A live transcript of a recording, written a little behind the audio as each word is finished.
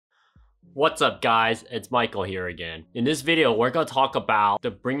What's up guys, it's Michael here again. In this video, we're going to talk about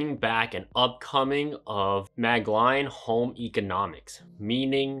the bringing back and upcoming of Magline Home Economics,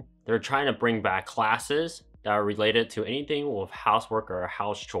 meaning they're trying to bring back classes that are related to anything with housework or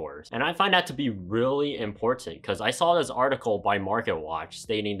house chores. And I find that to be really important because I saw this article by Marketwatch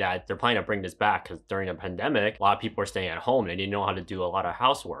stating that they're planning to bring this back because during the pandemic, a lot of people are staying at home and they didn't know how to do a lot of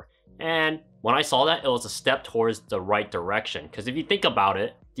housework. And when I saw that, it was a step towards the right direction. Because if you think about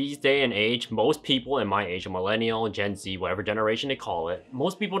it, these day and age, most people in my age, a millennial, Gen Z, whatever generation they call it,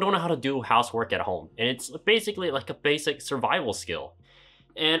 most people don't know how to do housework at home. And it's basically like a basic survival skill.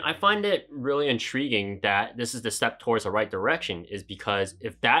 And I find it really intriguing that this is the step towards the right direction is because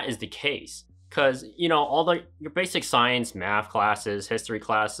if that is the case, because, you know, your basic science, math classes, history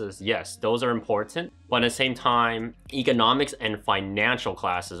classes, yes, those are important. But at the same time, economics and financial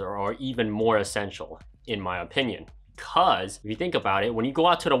classes are even more essential, in my opinion. Because if you think about it, when you go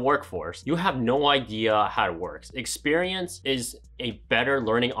out to the workforce, you have no idea how it works. Experience is a better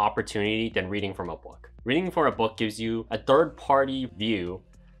learning opportunity than reading from a book. Reading from a book gives you a third-party view,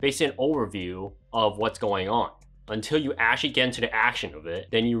 basically an overview of what's going on. Until you actually get into the action of it,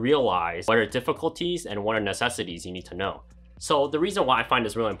 then you realize what are difficulties and what are necessities you need to know. So the reason why I find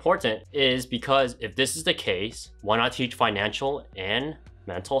this really important is because if this is the case, why not teach financial and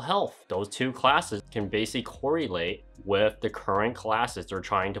mental health? Those two classes can basically correlate with the current classes they're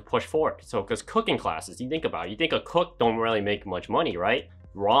trying to push forward. So because cooking classes, you think about it, you think a cook don't really make much money, right?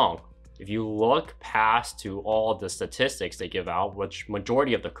 Wrong. If you look past to all the statistics they give out, which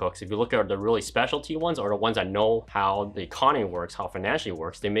majority of the cooks, if you look at the really specialty ones or the ones that know how the economy works, how financially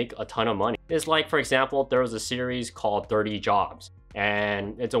works, they make a ton of money. It's like, for example, there was a series called 30 Jobs.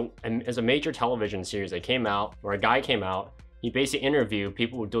 And it's a major television series that came out, where a guy came out. He basically interviewed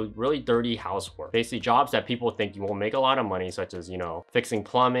people who do really dirty housework. Basically jobs that people think you won't make a lot of money, such as, you know, fixing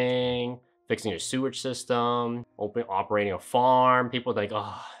plumbing, fixing a sewage system, operating a farm. People think,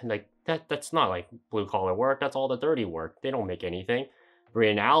 oh, like that's not like blue collar work. That's all the dirty work. They don't make anything. In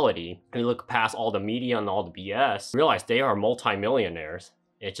reality, if you look past all the media and all the BS, realize they are multimillionaires.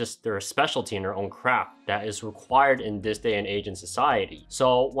 It's just they're a specialty in their own craft that is required in this day and age in society.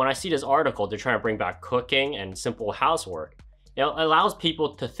 So when I see this article, they're trying to bring back cooking and simple housework. It allows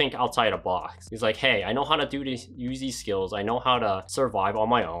people to think outside a box. It's like, hey, I know how to use these skills. I know how to survive on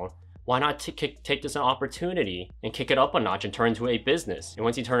my own. Why not take this as an opportunity and kick it up a notch and turn into a business? And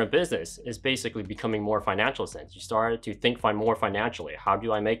once you turn a business, it's basically becoming more financial sense. You start to think more financially. How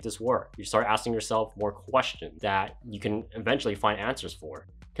do I make this work? You start asking yourself more questions that you can eventually find answers for.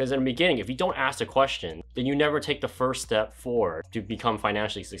 Because in the beginning, if you don't ask the question, then you never take the first step forward to become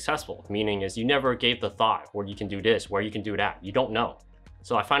financially successful. Meaning is you never gave the thought where you can do this, where you can do that. You don't know.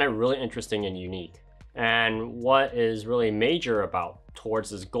 So I find it really interesting and unique. And what is really major about towards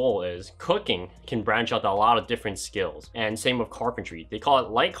this goal is cooking can branch out to a lot of different skills. And same with carpentry. They call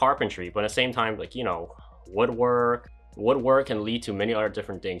it light carpentry, but at the same time, like, you know, woodwork can lead to many other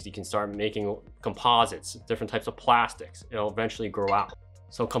different things. You can start making composites, different types of plastics. It'll eventually grow out.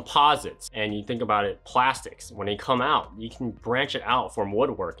 So composites, and you think about it, plastics, when they come out, you can branch it out from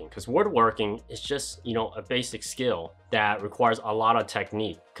woodworking, because woodworking is just, you know, a basic skill that requires a lot of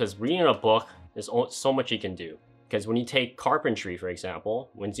technique. Because reading a book, there's so much you can do. Because when you take carpentry, for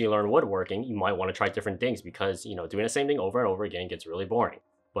example, once you learn woodworking, you might want to try different things because, you know, doing the same thing over and over again gets really boring.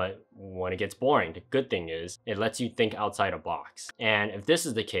 But when it gets boring, the good thing is it lets you think outside a box. And if this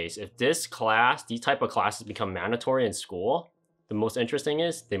is the case, if these type of classes become mandatory in school, the most interesting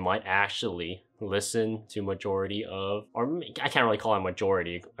is they might actually listen to majority of, or I can't really call it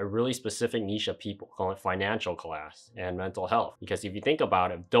majority, a really specific niche of people, call it financial class and mental health. Because if you think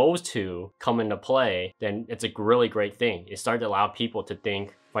about it, if those two come into play, then it's a really great thing. It started to allow people to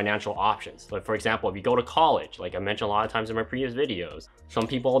think financial options. Like for example, if you go to college, like I mentioned a lot of times in my previous videos, some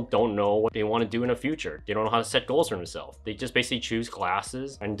people don't know what they want to do in the future. They don't know how to set goals for themselves. They just basically choose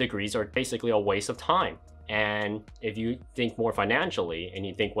classes, and degrees are basically a waste of time. And if you think more financially and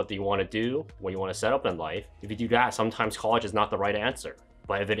you think what do you want to do, what you want to set up in life, if you do that, sometimes college is not the right answer.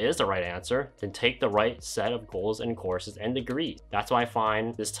 But if it is the right answer, then take the right set of goals and courses and degrees. That's why I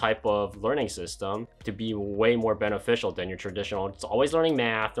find this type of learning system to be way more beneficial than your traditional, it's always learning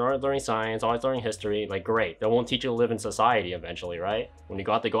math, always learning science, always learning history. Like great, they won't teach you to live in society eventually, right? When you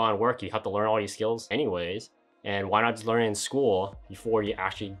got to go out and work, you have to learn all these skills anyways. And why not just learn it in school before you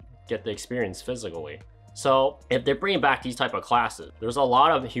actually get the experience physically? So if they're bringing back these type of classes, there's a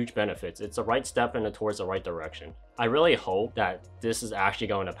lot of huge benefits. It's the right step towards the right direction. I really hope that this is actually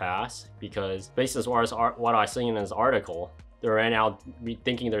going to pass because based as far as what I seen in this article, they're right now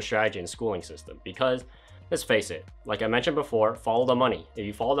rethinking their strategy and schooling system because let's face it, like I mentioned before, follow the money. If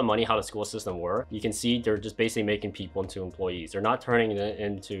you follow the money, how the school system works, you can see they're just basically making people into employees. They're not turning it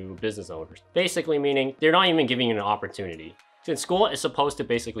into business owners. Basically meaning they're not even giving you an opportunity. Since school is supposed to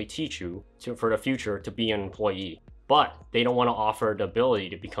basically teach you for the future to be an employee, but they don't want to offer the ability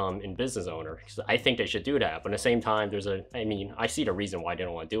to become a business owner. Because I think they should do that. But at the same time, I see the reason why they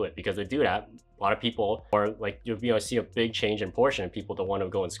don't want to do it. Because they do that, a lot of people are like, see a big change in portion of people don't want to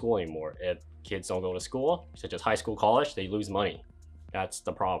go in school anymore. If kids don't go to school, such as high school, college, they lose money. That's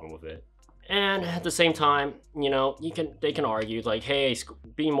the problem with it. And at the same time, they can argue like, hey,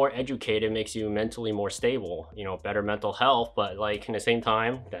 being more educated makes you mentally more stable, better mental health. But like in the same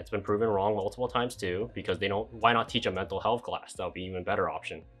time, that's been proven wrong multiple times too, because why not teach a mental health class? That'll be an even better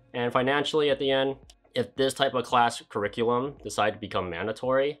option. And financially at the end, if this type of class curriculum decide to become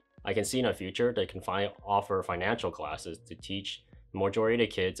mandatory, I can see in the future they can offer financial classes to teach majority of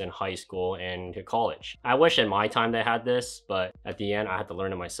the kids in high school and to college. I wish in my time they had this, but at the end I had to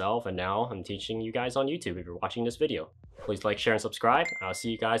learn it myself, and now I'm teaching you guys on YouTube if you're watching this video. Please like, share, and subscribe. I'll see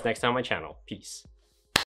you guys next time on my channel. Peace.